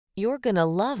You're gonna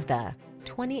love the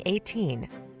 2018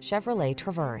 Chevrolet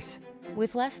Traverse.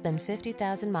 With less than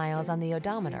 50,000 miles on the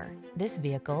odometer, this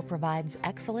vehicle provides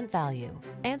excellent value.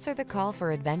 Answer the call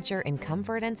for adventure in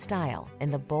comfort and style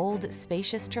in the bold,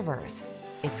 spacious Traverse.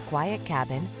 Its quiet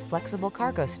cabin, flexible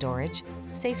cargo storage,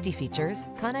 safety features,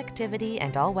 connectivity,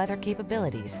 and all-weather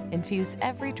capabilities infuse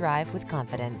every drive with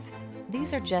confidence.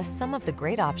 These are just some of the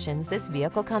great options this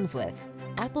vehicle comes with: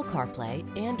 Apple CarPlay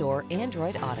and/or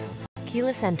Android Auto,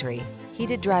 keyless entry,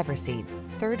 heated driver's seat,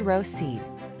 third row seat,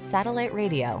 satellite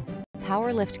radio,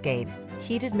 power liftgate,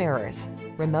 heated mirrors,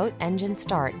 remote engine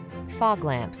start, fog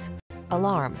lamps,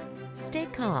 alarm. Stay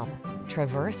calm,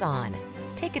 traverse on.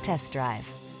 Take a test drive.